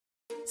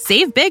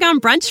Save big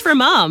on brunch for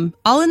mom,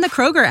 all in the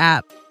Kroger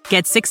app.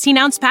 Get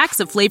 16-ounce packs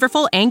of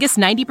flavorful Angus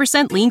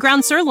 90% lean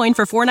ground sirloin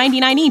for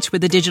 $4.99 each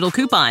with a digital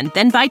coupon.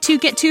 Then buy 2,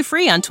 get 2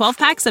 free on 12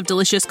 packs of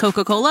delicious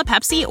Coca-Cola,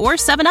 Pepsi, or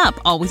 7-Up,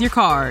 all with your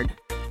card.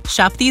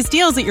 Shop these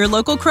deals at your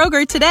local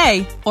Kroger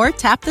today, or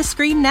tap the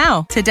screen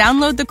now to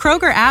download the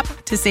Kroger app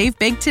to save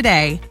big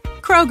today.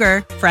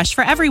 Kroger, fresh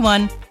for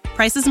everyone.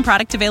 Prices and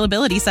product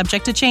availability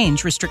subject to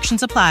change.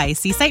 Restrictions apply.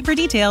 See site for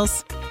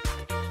details.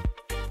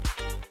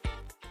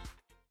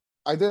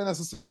 I didn't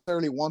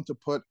necessarily want to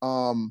put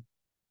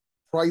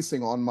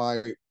pricing on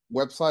my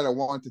website. I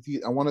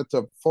wanted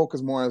to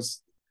focus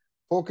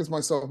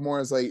myself more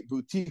as a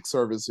boutique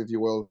service, if you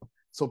will.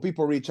 So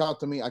people reach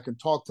out to me, I can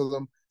talk to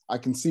them, I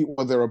can see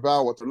what they're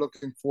about, what they're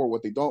looking for,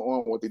 what they don't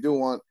want, what they do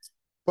want.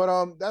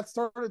 But that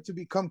started to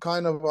become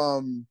kind of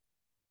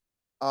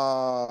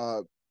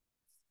I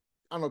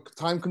don't know,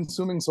 time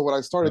consuming. So what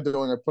I started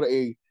doing, I put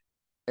a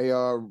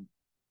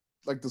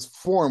like this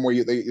form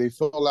where they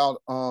fill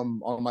out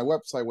on my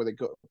website where they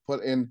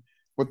put in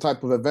what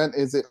type of event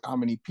is it, how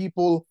many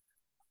people,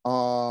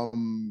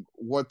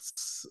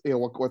 what's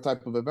what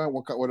type of event,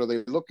 what are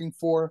they looking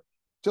for,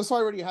 just so I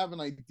already have an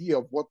idea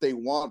of what they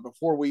want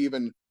before we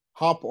even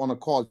hop on a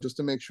call, just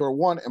to make sure,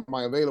 one, am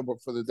I available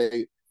for the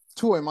day,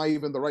 two, am I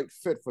even the right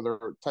fit for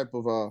their type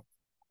of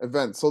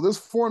event. So this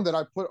form that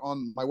I put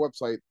on my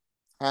website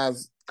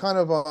has kind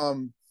of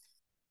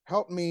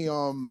helped me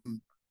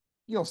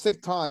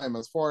save time,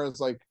 as far as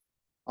like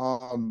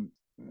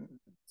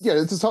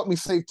it just helped me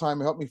save time.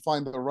 It helped me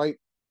find the right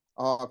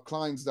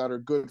clients that are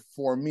good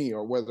for me,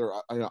 or whether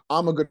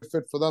I'm a good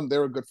fit for them,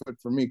 they're a good fit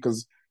for me,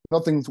 because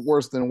nothing's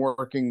worse than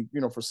working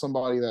for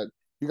somebody that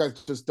you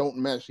guys just don't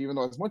mesh. Even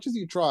though as much as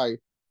you try,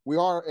 we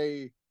are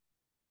a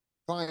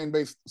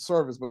client-based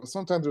service, but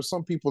sometimes there's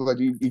some people that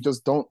you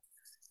just don't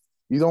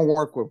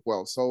work with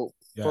well. So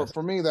yes,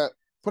 for me, that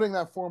putting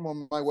that form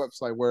on my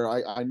website where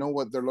I know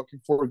what they're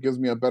looking for gives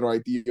me a better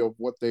idea of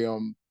what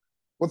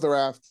they're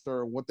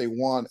after, what they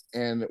want,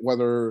 and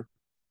whether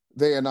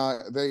them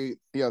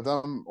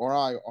or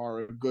I are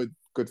a good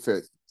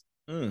fit.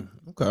 Okay.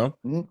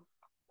 Mm-hmm.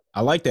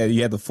 I like that.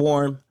 You have the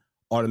form,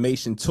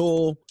 automation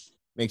tool,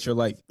 makes your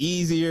life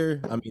easier.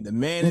 I mean, the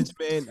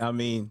management. I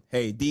mean,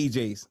 hey,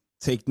 DJs,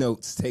 take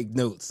notes.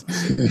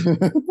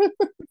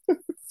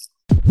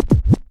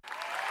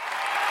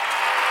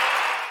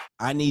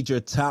 I need your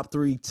top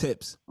 3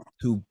 tips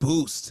to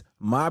boost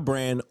my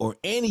brand or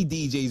any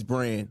DJ's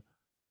brand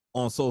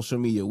on social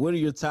media. What are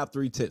your top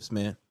 3 tips,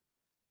 man?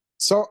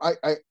 So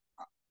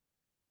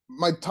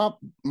my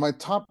top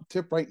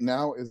tip right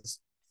now is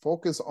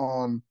focus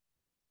on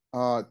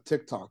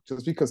TikTok,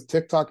 just because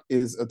TikTok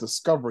is a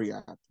discovery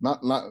app,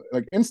 not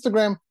like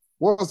Instagram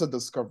was a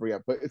discovery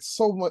app, but it's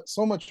so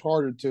much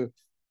harder to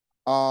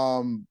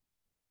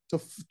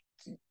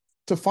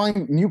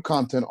find new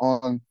content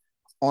on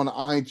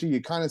IG.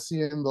 You kind of see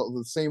in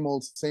the same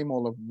old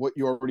of what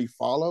you already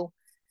follow,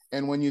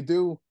 and when you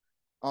do,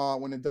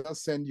 when it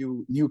does send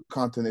you new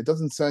content, it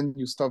doesn't send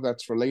you stuff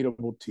that's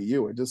relatable to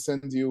you. It just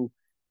sends you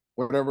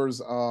whatever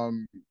is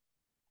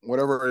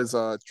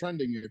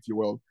trending, if you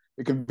will.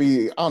 It could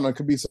be, I don't know, it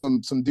could be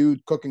some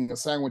dude cooking a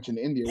sandwich in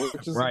India,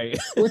 which is right.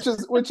 which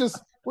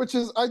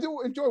is I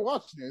do enjoy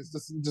watching it.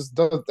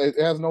 It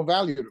has no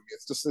value to me.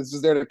 It's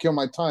just there to kill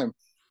my time,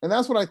 and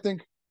that's what I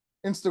think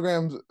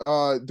Instagram's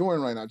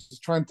doing right now,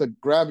 just trying to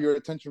grab your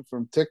attention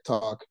from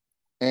TikTok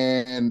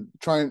and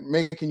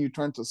making you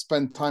trying to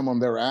spend time on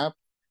their app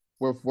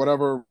with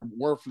whatever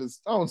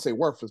worthless, I won't say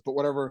worthless, but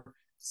whatever,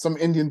 some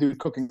Indian dude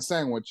cooking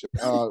sandwich,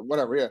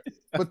 whatever, yeah.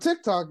 But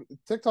TikTok's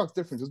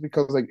different, just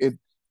because like it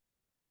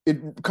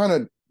kind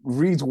of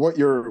reads what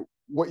you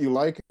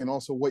like, and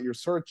also what you're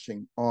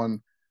searching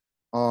on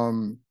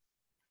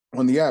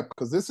the app,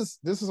 because this is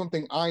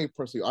something I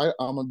personally,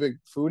 I'm a big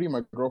foodie.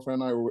 My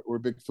girlfriend and I, we're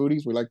big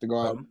foodies. We like to go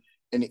out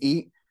and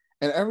eat,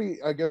 and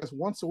I guess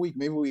once a week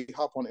maybe we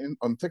hop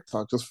on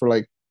TikTok, just for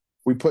like,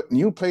 we put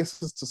new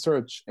places to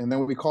search, and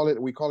then we call it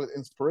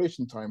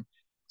inspiration time.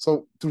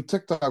 So through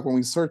TikTok, when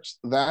we search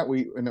that,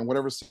 and then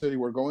whatever city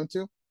we're going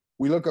to,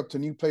 we look up to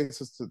new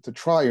places to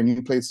try, or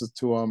new places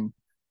new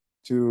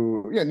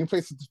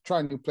places to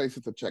try, new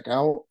places to check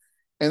out.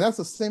 And that's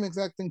the same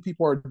exact thing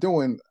people are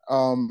doing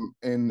on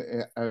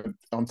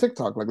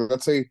TikTok. Like,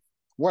 let's say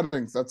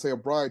weddings, let's say a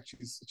bride,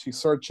 she's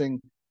searching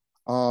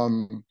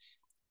bridal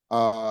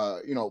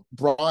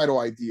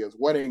ideas,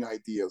 wedding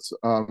ideas,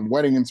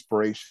 wedding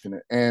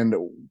inspiration. And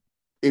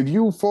if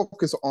you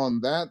focus on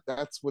that,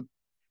 that's what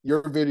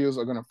your videos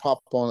are going to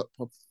pop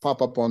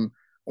up on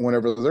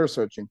whenever they're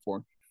searching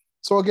for.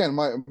 So again,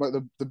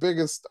 the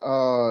biggest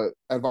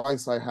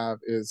advice I have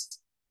is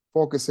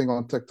focusing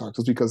on TikTok,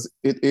 just because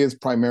it is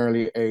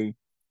primarily a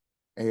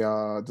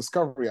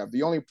discovery app.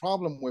 The only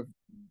problem with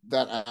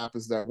that app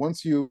is that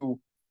once you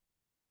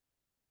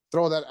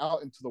throw that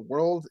out into the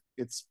world,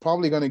 it's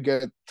probably going to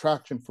get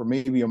traction for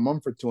maybe a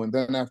month or two, and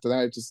then after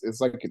that,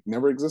 it's like it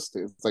never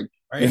existed. It's like,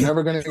 right, you're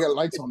never going to get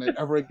likes on it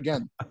ever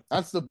again.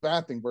 That's the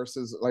bad thing,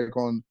 versus like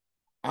on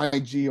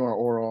IG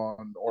or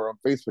on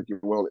Facebook, you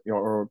will,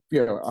 or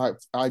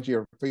IG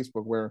or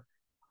Facebook, where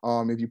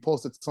if you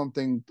posted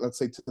something, let's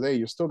say today,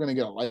 you're still going to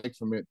get a like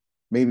from it.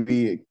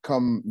 Maybe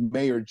come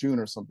May or June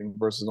or something.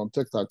 Versus on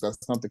TikTok,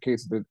 that's not the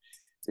case.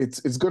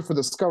 It's good for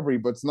discovery,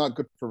 but it's not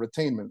good for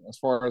retainment as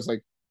far as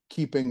like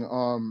keeping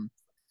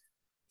audience.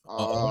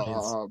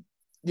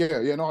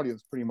 An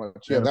audience pretty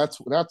much. Yeah, that's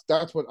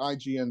what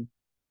IG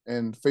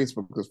and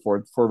Facebook is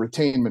for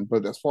retainment.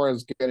 But as far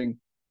as getting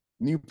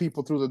new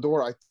people through the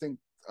door, I think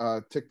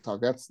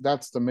TikTok,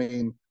 that's the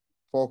main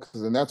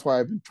focus, and that's why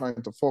I've been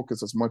trying to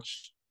focus as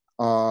much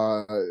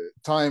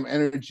time,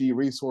 energy,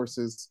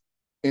 resources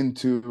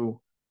into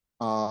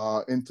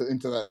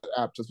that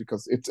app, just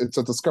because it's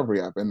a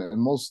discovery app,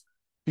 and most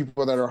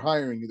people that are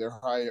hiring you, they're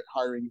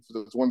hiring you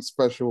for this one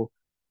special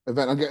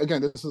event.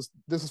 Again,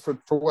 this is for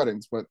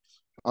weddings, but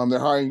they're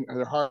hiring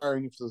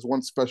you for this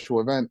one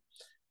special event,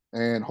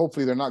 and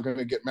hopefully they're not going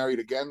to get married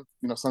again.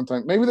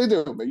 Sometimes maybe they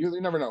do, but you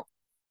never know.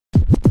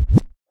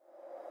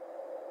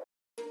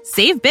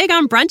 Save big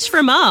on brunch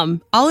for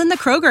mom, all in the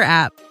Kroger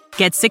app.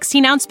 Get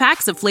 16-ounce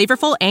packs of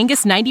flavorful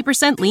Angus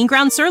 90% lean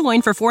ground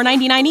sirloin for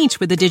 $4.99 each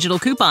with a digital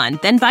coupon.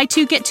 Then buy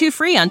 2, get 2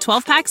 free on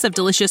 12 packs of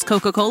delicious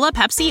Coca-Cola,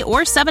 Pepsi,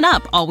 or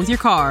 7-Up, all with your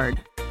card.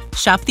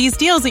 Shop these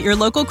deals at your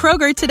local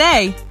Kroger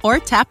today, or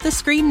tap the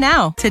screen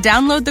now to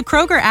download the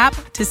Kroger app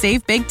to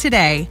save big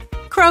today.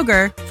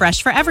 Kroger,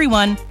 fresh for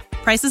everyone.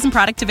 Prices and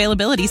product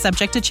availability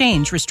subject to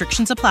change.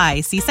 Restrictions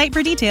apply. See site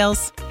for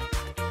details.